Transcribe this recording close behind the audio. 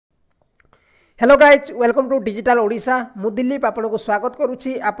Hello guys welcome to digital Odisha मु दिल्लीप आपको स्वागत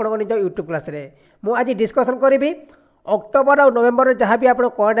करुच्ची आपण निज यूट्यूब क्लास रे मु आज डिस्कसन करी अक्टोबर और नवेम्बर जहाँ भी आप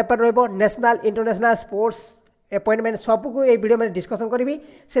करंट अफेयर रहिबो नेशनल इंटरनेशनल स्पोर्ट्स अपॉइंटमेंट सबको ये वीडियो में डिस्कसन करी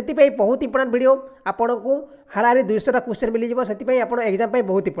से बहुत इंपोर्टेंट वीडियो आपन को हाराहारी 200 क्वेश्चन मिल जाए से एग्जाम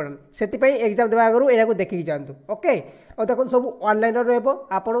बहुत इंपोर्टेंट से एग्जाम देवा आगु यहाँ देखिक जातु ओके और देखो सब ऑनलाइन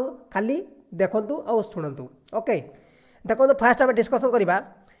आपड़ खाली देखु और शुणु ओके देखो फास्ट आम डिस्कसन करवा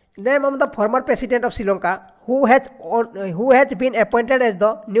Name of the former president of Sri Lanka who has been appointed as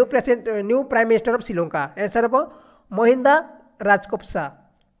the new prime minister of Sri Lanka. Answer of Mahinda Rajapaksa.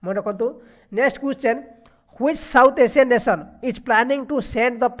 Next question: which South Asian nation is planning to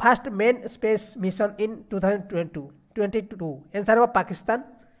send the first manned space mission in 2022? Answer of Pakistan.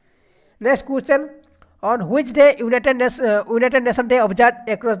 Next question: on which day United Nations Day observed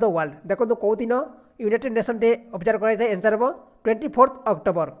across the world? देखो तो कौ दिन United Nations Day observe कराई थे. Answer of 24th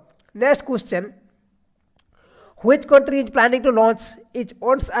October. Next question: which country is planning to launch its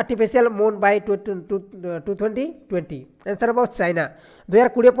own artificial moon by 2020? Answer about China.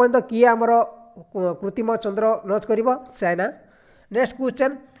 2020 पर्यंत किए आमर कृत्रिम चंद्र launch करिवो China. Next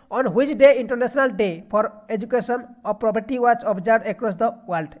question: on which day International Day for Education of Poverty was observed across the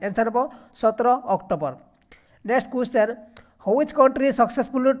world? Answer about 17 October. Next question: which country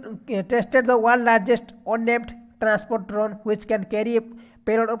successfully tested the world's largest unmanned transport drone which can carry a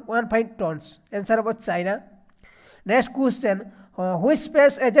payload of 1.5 tons? Answer about China. Next question: which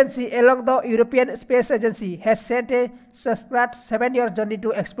space agency along the European Space Agency has sent a spacecraft 7-year journey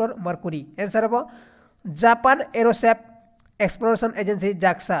to explore Mercury? Answer about Japan Aerospace Exploration Agency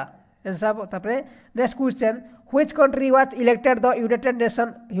JAXA. Answer. Next question: which country was elected the United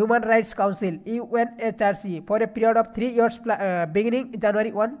Nations Human Rights Council UNHRC for a period of 3 years beginning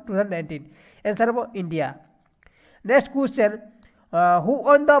January 1, 2019? Answer about India. Next question: who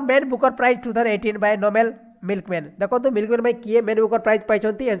won the Man Booker Prize 2018 by Nobel Milkman? देखो तो milkman भाई किए man Booker prize पाई.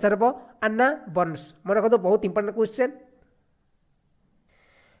 Answer हम अन्ना Burns. मन रखो तो बहुत important question.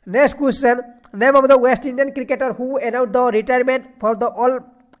 Next question: name of the West Indian cricketer who announced the retirement for the all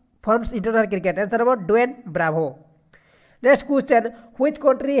forms international cricket? Answer हम Dwayne Bravo. Next question: which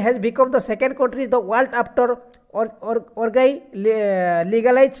country has become the second country the world after ऑर्गाई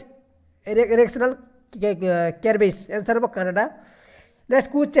legalise रेक्शनल cannabis? Answer of Canada. Next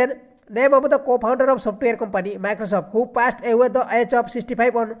question: name of the co-founder of software company Microsoft who passed away at the age of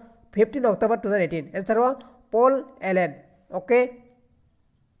 65 on 15 October 2018? Answer of Paul Allen. Okay.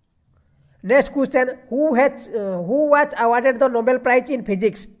 Next question: who was awarded the Nobel Prize in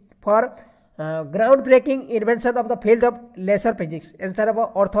Physics for groundbreaking invention of the field of laser physics? Answer of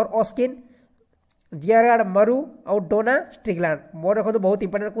Arthur Oskin, Gerard Murray और Donna Strickland. मोर रखो तो बहुत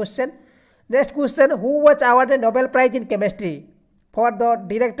important question. Next question: who was awarded Nobel Prize in Chemistry for the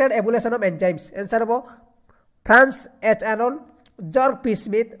directed evolution of enzymes? Answer of Franz H. Arnold, Georg P.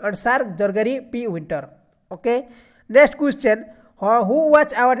 Smith and Sir Gregory P. Winter. Okay. Next question: who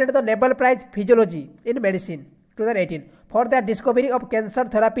was awarded the Nobel Prize Physiology in Medicine 2018 for the discovery of cancer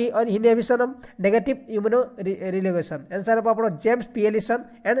therapy and inhibition of negative immunoregulation? Answer of James P.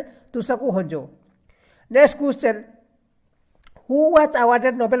 Ellison and Tusaku Honjo. Next question: who was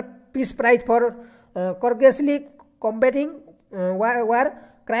awarded Nobel Peace Prize for courageously combating war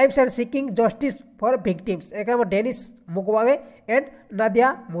crimes and seeking justice for victims? Dennis Mukwege and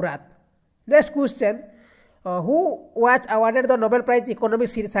Nadia Murad. Next question: who was awarded the Nobel Prize Economic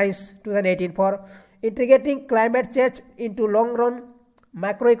Science 2018 for integrating climate change into long-run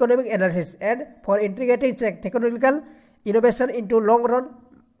macroeconomic analysis and for integrating technological innovation into long-run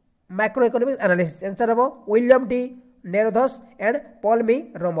macroeconomic analysis? Answer of William D. Nerodhos and Paul M.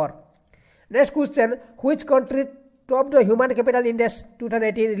 Romer. Next question: which country topped the Human Capital Index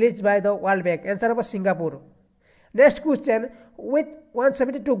 2018 released by the World Bank? Answer of Singapore. Next question: with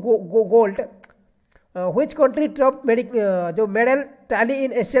 172 gold, which country topped medal tally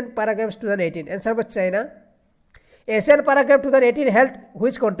in Asian Para Games 2018? Answer of China. Asian Para Games 2018 held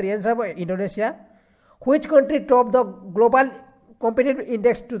which country? Answer of Indonesia. Which country topped the Global Competitive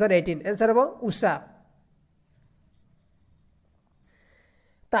Index 2018? Answer of USA.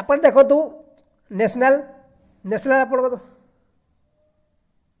 तापर देखो तो national आपन को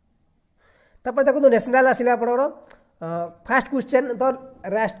तापर देखो तो national आसिला आपन first question: the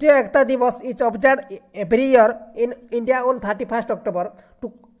राष्ट्रीय एकता दिवस is observed every year in India on 31 October to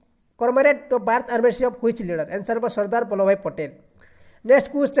commemorate the birth anniversary of which leader? Answer of Sardar Vallabh भाई Patel.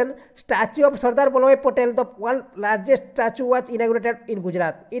 Next question: statue of Sardar Vallabh भाई Patel the world largest statue was inaugurated in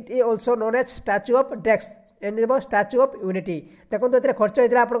Gujarat. It is also known as statue of desks and statue of unity. देखो तो खर्च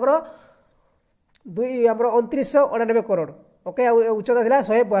होता आपंकर 2999 crore. Okay उच्चता था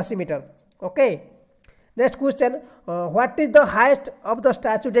 182 metre. Okay. Next question. What is the highest of the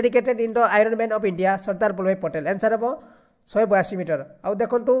statue dedicated in the Iron Man of India, Sardar Vallabhbhai Patel? Answer हम 182 metre. आउ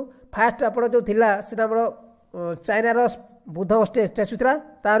देखंतु fast आपण जो थिला सेटा हमर चाइना रो बुद्ध स्टैच्यू थिला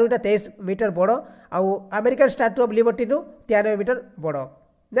तारु इटा 23 मीटर बड़ आउ अमेरिकन स्टैच्यू ऑफ लिबर्टी नु 93 मीटर बड़.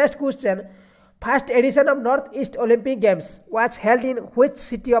 Next question. First edition of North East Olympic Games was held in which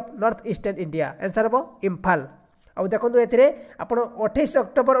city of North Eastern India? Answer हम इम्फाल. आउ देखंतु एथिरे आपण 28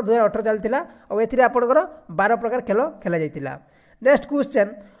 अक्टोबर 2018 चलतिला आउ एथिरे आपणकर 12 प्रकार खेल खेला जायतिला. Next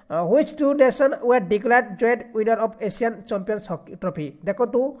question. Which two nations were declared joint winner of Asian Champions Hockey Trophy?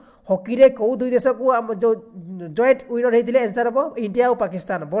 देखंतु हॉकी रे को दुई देश को जो जॉइंट विनर हेतिले. आंसर हम इंडिया और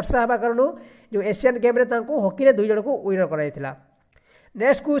पाकिस्तान. वर्षा हबा कारण जो एशियन गेम रे तांको हॉकी रे दुई जण को winner करायतिला.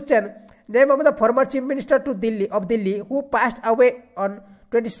 Next question. Name of the former chief minister of Delhi who passed away on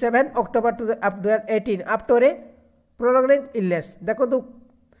 27 October 2018 after a prolonged illness. देखो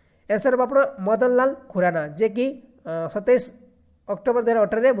आंसर हम मदन लाल खुराना जे कि 27 अक्टोबर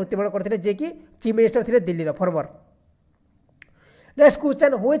 2018 में मृत्युवरण करते जे कि चीफ मिनिस्टर थे दिल्ली रो farmer. Next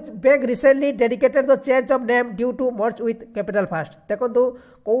question. Which bank recently dedicated the change of name due to merge with capital first? देखो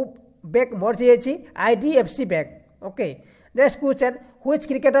को bank merge होइछि IDFC bank. Okay. Next question. Which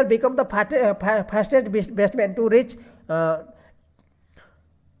cricketer become the fastest batsman to reach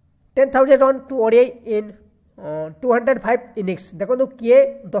 10,000 run to ODI in 205 innings? देखो तो किए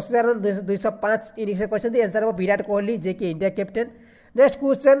 10,000 run 205 innings question. Answer हम विराट कोहली जे कि India captain. Next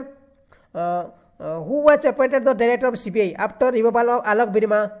question. who was appointed the director of CBI after removal of Alok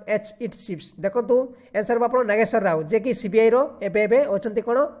Verma as its chiefs? देखो तो answer हम आपण नागेश्वर राव जे कि CBI रो एबे ओचंती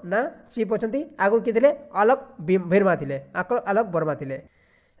कोन ना चीफ ओचंती. आगु कि थिले आलोक वर्मा थिले आलोक वर्मा थिले.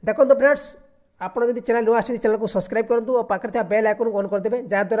 देखो तो फ्रेंड्स आपण यदि चैनल नुआ आसी चैनल को सब्सक्राइब करंतु और पाखरे था बेल आइकन को ऑन कर देबे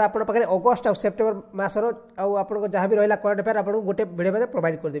जा द्वारा आपण पाखरे अगस्त और सेप्टेम्बर मासरो आउ आपण को जहां भी रहला करंट अफेयर आपण गोटे वीडियो में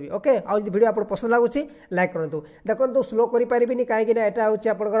प्रोवाइड कर देबी. ओके. आउ यदि वीडियो आपण पसंद लागुची लाइक करंतु. देखंतु स्लो करि परिबिनी काहे कि ना एटा होची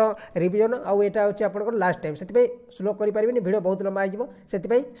आपनकर रिवीजन आउ एटा होची आपनकर लास्ट टाइम सेति स्लो करि परिबिनी वीडियो बहुत लंबा आइबो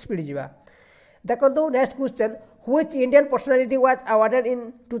सेति स्पीड जिबा. देखंतु next question. Which Indian personality was awarded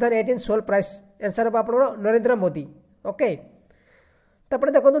in 2018 soul prize? Answer हम आपनकर नरेंद्र मोदी. ओके. तब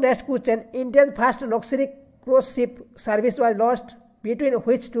देखो next question. Indian fast luxury cruise ship service was lost between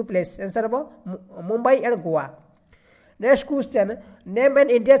which two place? Answer हम Mumbai and Goa. Next question. Name N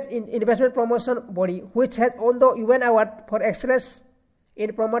India's investment promotion body which has own the UN award for excellence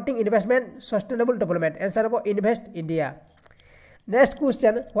in promoting investment sustainable development? Answer हम invest India. Next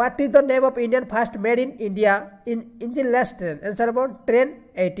question. What is the name of Indian fast made in India in इंजिनलेस train? Answer हम train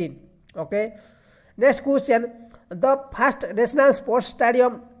 18. Okay. Next question. The first national sports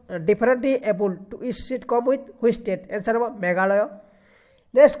stadium differently able to its seat come with which state? Answer हम Meghalaya.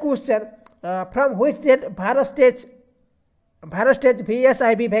 Next question. From which state Bharat stage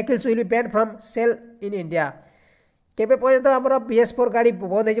VSIB vehicles will be banned from sale in India? केबे पर्यंत हमर PS4 गाड़ी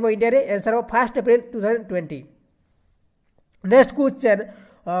बंद हो India रे? Answer हम 1 April 2020. Next question.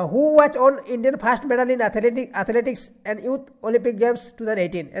 Who was on Indian first medal in athletics and youth Olympic Games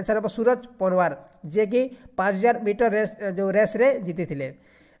 2018? Answer हम सूरज पनवार जे कि 5000 मीटर रेस जो रेस रे जीती थिले.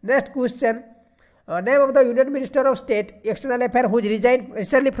 Next question. Name of the union minister of state external affair who resign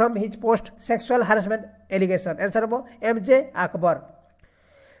recently from his post sexual harassment allegation? Answer हम MJ Akbar.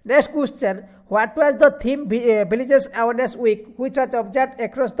 Next question. What was the theme villages awareness week which was observed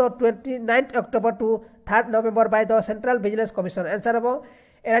across the 29th October to 3rd November by the Central Vigilance Commission? Answer हम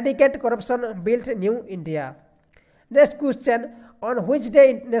eradicate corruption, build new India. Next question. On which day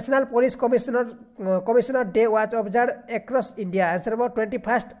National Police Commissioner Day was observed across India? Answer हम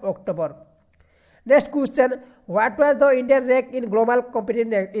 21st October. Next question. What was the Indian rank in Global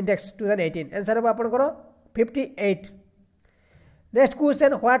Competitiveness Index 2018? Answer हम आपनकर 58. Next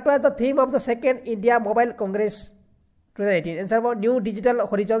question. What was the theme of the second India Mobile Congress 2018? Answer हम New Digital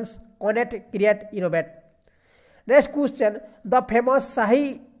Horizons, Connect, Create, Innovate. Next question. The famous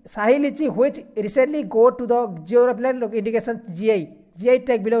Shahi Lychee which recently go to the geographical indication GI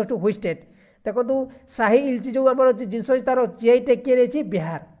tag belongs to which state? देखो तो Shahi Lychee जो हमर जिनसो तारो GI tag के रेची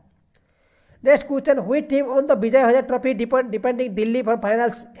Bihar. Next question. Which team on the Vijay Hazare Trophy defending Delhi for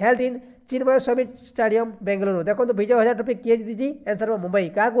finals held in Chinmay Swami stadium Bengaluru? देखो तो Vijay Hazare trophy किए जीती जी? Answer हम मुंबई.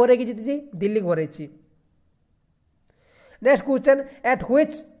 का गोरे की जीती जी? दिल्ली गोरे छी. Next question. At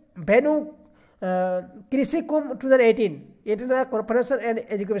which venue Krishi Kumbh 2018 International Conference and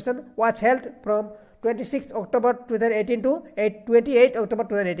Education was held from 26 October 2018 to 28 October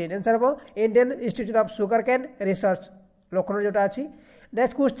 2018? Answer हम Indian institute of sugarcane research Lucknow जोटा अछि.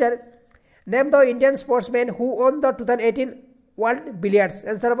 Next question. Name the Indian sportsman who won the 2018 world billiards?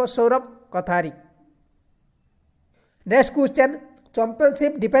 Answer हम Saurabh कथारी. Next question.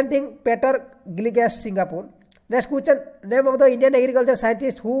 championship defending Peter Gilligas, Singapore. Next question, name of the Indian agriculture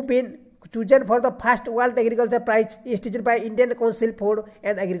scientist who been chosen for the first World Agriculture Prize instituted by Indian Council Food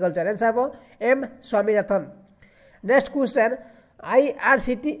and Agriculture. Answer M. Swaminathan. Next question,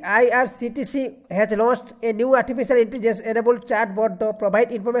 IRCTC has launched a new artificial intelligence enabled chatbot to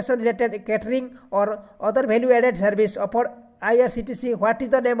provide information related catering or other value added service offered IRCTC. What is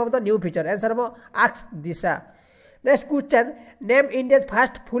the name of the new feature? Answer Ask Disha. Next question, name India's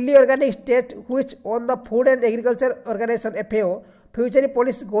first fully organic state which won the Food and Agriculture Organization FAO Future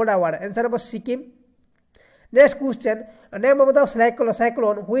Police Gold Award. Answer Sikkim. Next question, name of the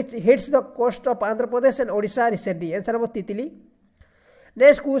cyclone which hits the coast of Andhra Pradesh and Odisha recently. Answer Titili.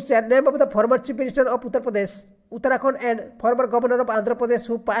 Next question, name of the former Chief Minister of Uttar Pradesh, Uttarakhand and former Governor of Andhra Pradesh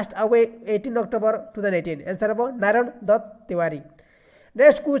who passed away 18 October 2018. Answer Narayan Dutt Tiwari.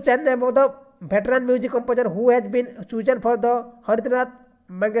 Next question, name of the veteran music composer who has been chosen for the Harithnath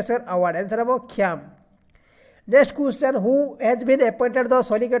Mangeshkar Award. Answer Khyam. Next question, who has been appointed the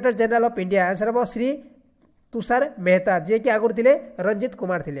Solicitor General of India? Answer Sri Tushar Mehta, जे कि आगुर थिले रंजित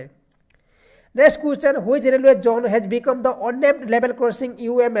कुमार थिले. Next question, which railway zone has become the unnamed level crossing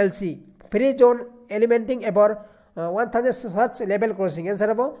UMLC free zone eliminating about 1000 such level crossing?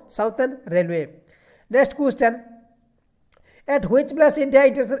 Answer Southern Railway. Next question, at which place India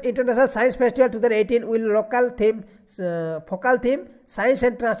International Science Festival 2018 will focal theme Science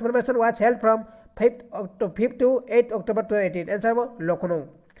and Transformation was held from 5th to 8th October 2018. Answer Lucknow.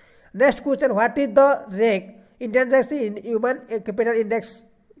 Next question, what is the rank International in Human Capital Index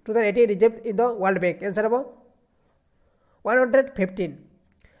 2018 received in the World Bank? Answer 115.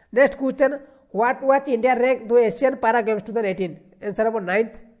 Next question, what was India ranked the Asian Para Games 2018? Answer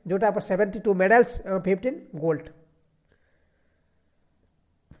 9th, जोटा पर 72 medals and 15 gold.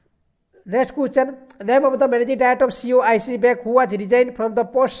 Next question, name of the managing director of CEO IC Bank who was resigned from the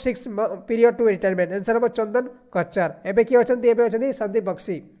post 6 period to retirement. Answer Chandan Kachar. एबे किए होचंदी Sandeep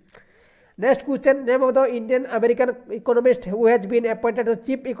Bakshi. Next question, name of the Indian American economist who has been appointed the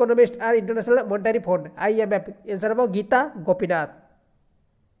chief economist at International Monetary Fund IMF. Answer Geeta Gopinath.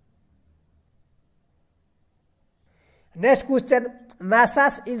 Next question,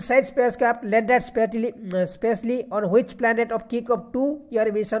 NASA's InSight spacecraft landed spacely on which planet of kick off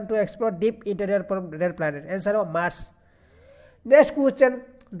 2-year mission to explore deep interior from red planet? Answer Mars. Next question,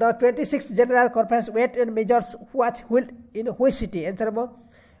 the 26th General Conference Weight and Measures was held in which city? Answer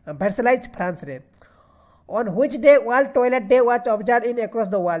Versailles, France. On which day World Toilet Day was observed in across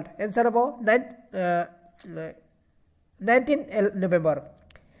the world? Answer 19 November.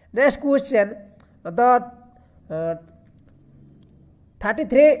 Next question, the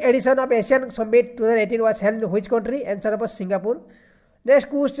 33rd edition of Asian Summit 2018 was held in which country? Answer Singapore. Next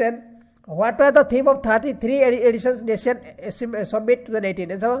question, what was the theme of 33rd edition Asian Summit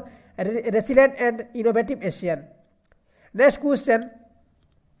 2018? Answer Resilient and Innovative Asian. Next question,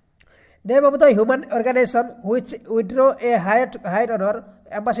 name of the human organization which withdrew a high honor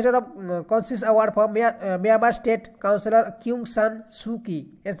ambassador of Conscience Award for Myanmar State Councillor Kyung San Suu Kyi.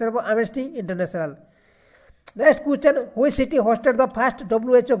 Answer Amnesty International. Next question, which city hosted the first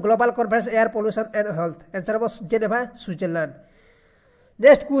WHO Global Conference Air Pollution and Health? Answer Geneva, Switzerland.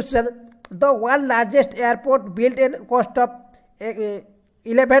 Next question, the world's largest airport built in cost of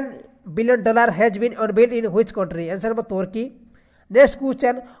 $11 billion has been unveiled in which country? Answer Turkey. Next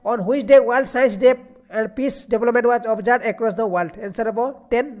question, on which day World Science Day and Peace Development was observed across the world? Answer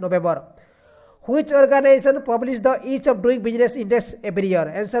 10 November. Which organization published the Ease of Doing Business Index every year?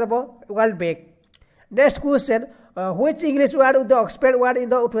 Answer World Bank. Next question, which English word with the Oxford word in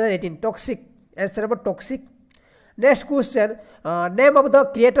the 2018? Toxic. Answer toxic. Next question, name of the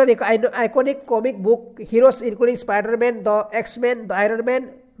creator iconic comic book heroes including Spider-Man, the X-Men, the Iron Man,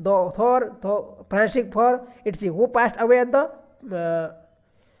 the Thor, the Frantic Four, etc. who passed away on the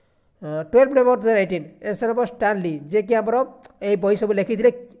 12 November 2018? Answer Stanley, जे कि हमरो ए बही सब लिखि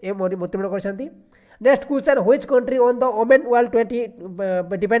थिले ए मोतिमण करछंती. Next question, which country won the Women World 20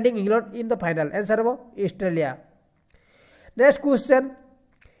 defending England in the final? Answer Australia. Next question,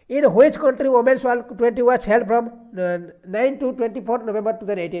 in which country Women's World 20 was held from 9 to 24 November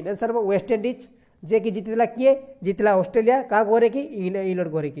 2018? Answer West Indies, जे कि जीतला किए? जीतला Australia. का गोरे की? England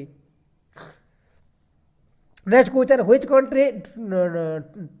गोरे की. Next question, which country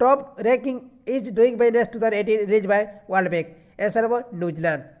top ranking is doing business 2018 released by World Bank? Answer New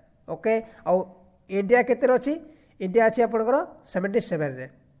Zealand. Okay. India केते अछि? India अछि आपनकर 77 रे.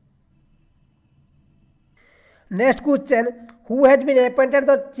 Next question, who has been appointed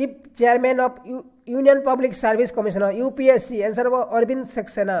the chief chairman of Union Public Service Commission UPSC? Answer Arvind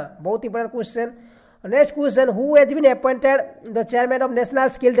Saxena. बहुत important question. Next question, who has been appointed the chairman of National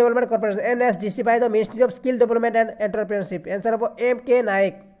Skill Development Corporation NSDC by the Ministry of Skill Development and Entrepreneurship? Answer of M.K.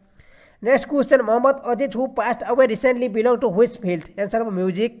 Naik. Next question, Mohammad Ajit, who passed away recently, belonged to which field? Answer of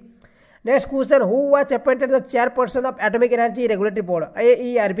music. Next question, who was appointed the chairperson of Atomic Energy Regulatory Board?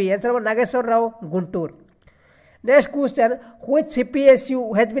 AERB. Answer of Nageshwar Rao Guntur. Next question, which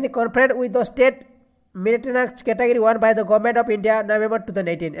CPSU has been conferred with the state maintenance category 1 by the Government of India November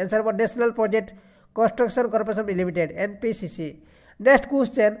 2018? Answer of National Project Construction Corporation Limited, NPCC. Next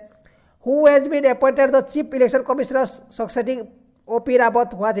question, who has been appointed the Chief Election Commissioner succeeding O.P.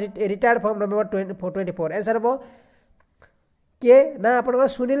 Rawat, who was retired from November 2024? Answer of K.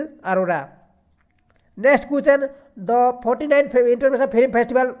 Sunil Arora. Next question, the 49th International Film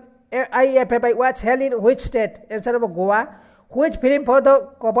Festival IFFI was held in which state? Answer of Goa. Which film for the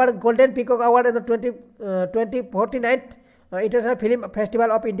covered Golden Peacock Award in the 49th International Film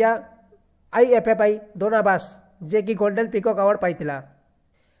Festival of India IFFI Donabas Jeki Golden Peacock Award paitila.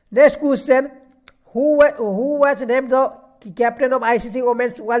 Next question, who was named the captain of ICC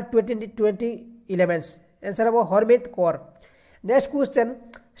Women's World 2011? Answer of Harmeet Kaur. Next question,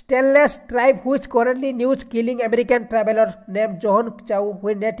 Stainless tribe which currently news killing American traveler named John Chow, who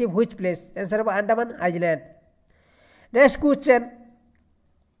is native which place? Answer of Andaman Island. Next question,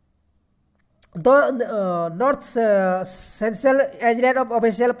 the North Central Island of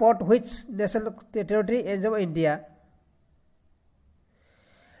official port which national territory is of India?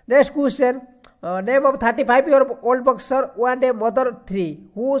 Next question, name of 35-year-old boxer one day mother 3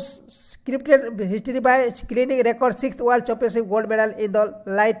 whose scripted history by cleaning record 6th world championship gold medal in the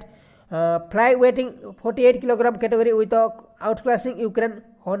light fly weighting 48 kg category with outclassing Ukraine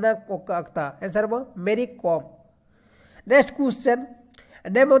Hona Okta. Answer Mary Kom. Next question,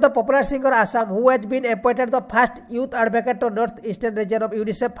 name of the popular singer Assam who has been appointed the first youth advocate to northeastern region of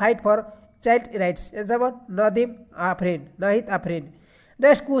UNICEF fight for child rights. Answer Nahid Afrin.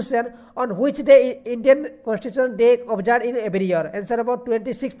 Next question, on which day Indian Constitution Day observed in every year? Answer about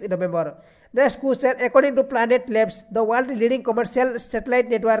 26th November. Next question, according to Planet Labs, the world leading commercial satellite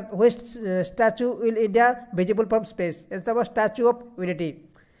network, which statue in India visible from space? Answer about Statue of Unity.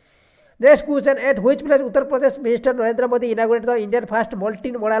 Next question, at which place Uttar Pradesh Minister Narendra Modi inaugurated the Indian first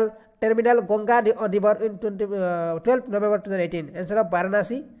multimodal terminal Ganga River in 12th November 2018? Answer of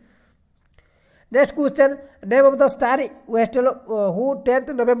Varanasi. Next question, name of the star Western who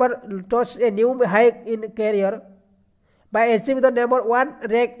 10th November touched a new high in career by achieving the number 1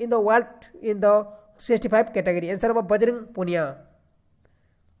 rank in the world in the 65 category. Answer of Bajrang Punia.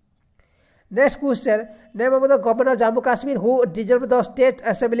 Next question, name of the governor of Jammu Kashmir who dissolved the state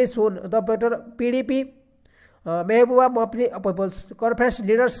assembly soon? The PDP Mehbooba Mufti People's Conference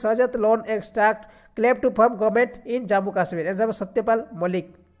leader Sajat Lone Extract claimed to form government in Jammu Kashmir. Answer of Satyapal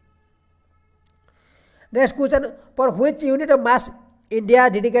Malik. Next question, for which unit of mass India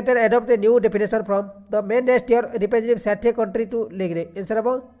dedicated adopt a new definition from the main next year representative Satya country to degree? Answer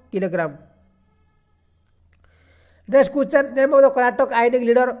of kilogram. Next question, name of the Karnataka INEC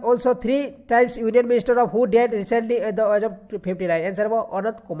leader, also 3 times union minister of who died recently at the age of 59? Answer of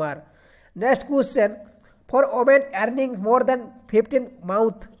Anant Kumar. Next question, for women earning more than 15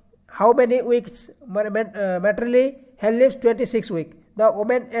 months, how many weeks maternally hell leaves? 26 weeks. The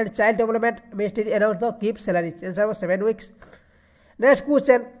Women and Child Development Ministry announced the keep salaries. Answer of 7 weeks. Next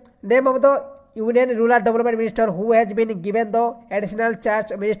question, name of the Union Rural Development Minister who has been given the additional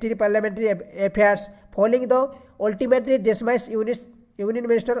charge of Ministry Parliamentary Affairs following the ultimately dismissed Union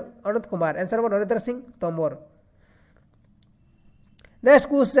Minister Anant Kumar. Answer of Narendra Singh Tomor. Next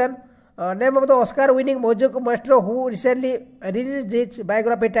question, name of the Oscar-winning Mojuk maestro who recently released his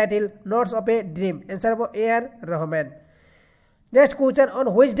biography title Notes of a Dream. Answer of A.R. Rahman. Next question,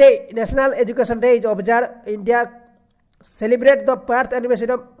 on which day National Education Day is observed? India celebrate the birth anniversary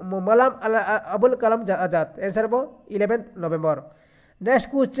of Malam Abul Kalam Azad. Answer 11th November. Next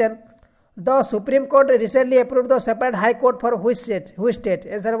question, the Supreme Court recently approved the separate High Court for which state?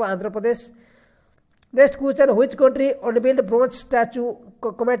 Answer Andhra Pradesh. Next question, which country unveiled bronze statue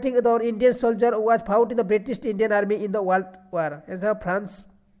commemorating the Indian soldier who was fought in the British Indian Army in the World War? Answer France.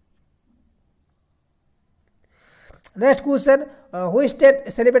 Next question, which state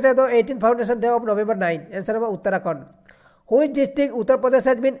celebrated the 18th Foundation Day of November 9? Answer Uttarakhand. Which district Uttar Pradesh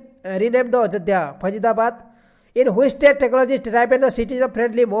has been renamed the Ajodhya? Faridabad. In which state technology driven the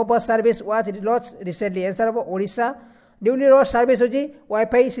citizen-friendly Mo bus service was launched recently? Answer Odisha. Newly launched service hoji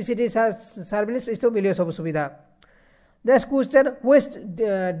Wi-Fi CCTV service is to millions of subida. Next question, which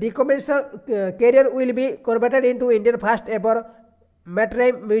decommissioned carrier will be converted into Indian first ever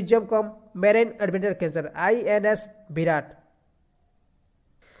maritime museum cum marine adventure cancer? INS Virat.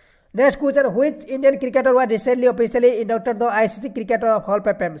 Next question, which Indian cricketer was recently officially inducted the ICC Cricketer of Hall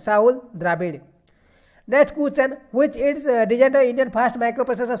of Fame? Sahul Dravid. Next question, which is designed the Indian fast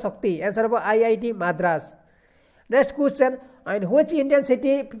microprocessor Shakti? Answer of IIT Madras. Next question, in which Indian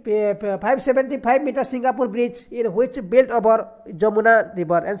city 575 meter Singapore bridge in which built over Jamuna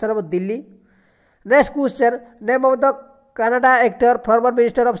river? Answer of Delhi. Next question, name of the Canada actor, former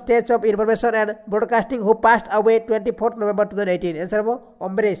Minister of State of Information and Broadcasting who passed away 24th November 2018. Answer of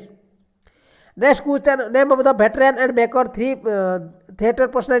Ambrish. Next question, name of the veteran and maker theatre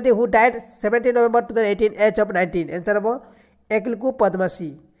personality who died 17 November 2018 age of 19. Answer of Ekilku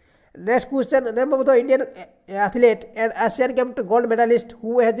Padmasi. Next question, name of the Indian athlete and Asian Games gold medalist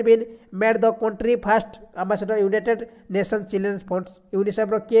who has been made the country first ambassador United Nations Children's Funds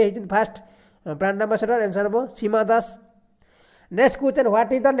UNICEF K is first brand ambassador. Answer of Seema Das. Next question,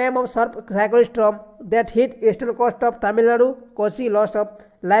 what is the name of surf cyclone storm that hit eastern coast of Tamil Nadu, causing loss of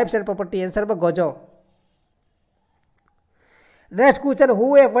lives and property? Answer of Gojo. Next question,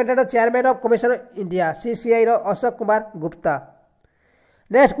 who appointed the chairman of Commission of India? CCI Ashok Kumar Gupta.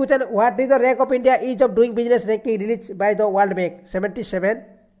 Next question, what is the rank of India ease of doing business ranking released by the World Bank? 77.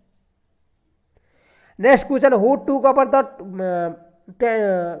 Next question, who took over the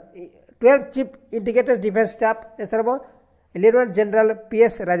 12 Chief Integrated Defence Staff? Answer of Lieutenant General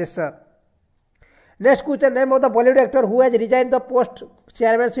P.S. Rajesh. Next question, name of the Bollywood actor who has resigned the post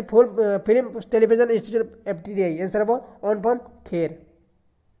chairmanship Film Television Institute FTDI. Answer of Anupam Kher.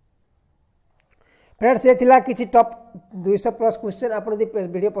 Friends ये थिला किसी top 200 plus question आपन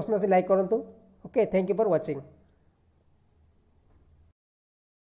video पसंद आसी like करंतु okay thank you for watching.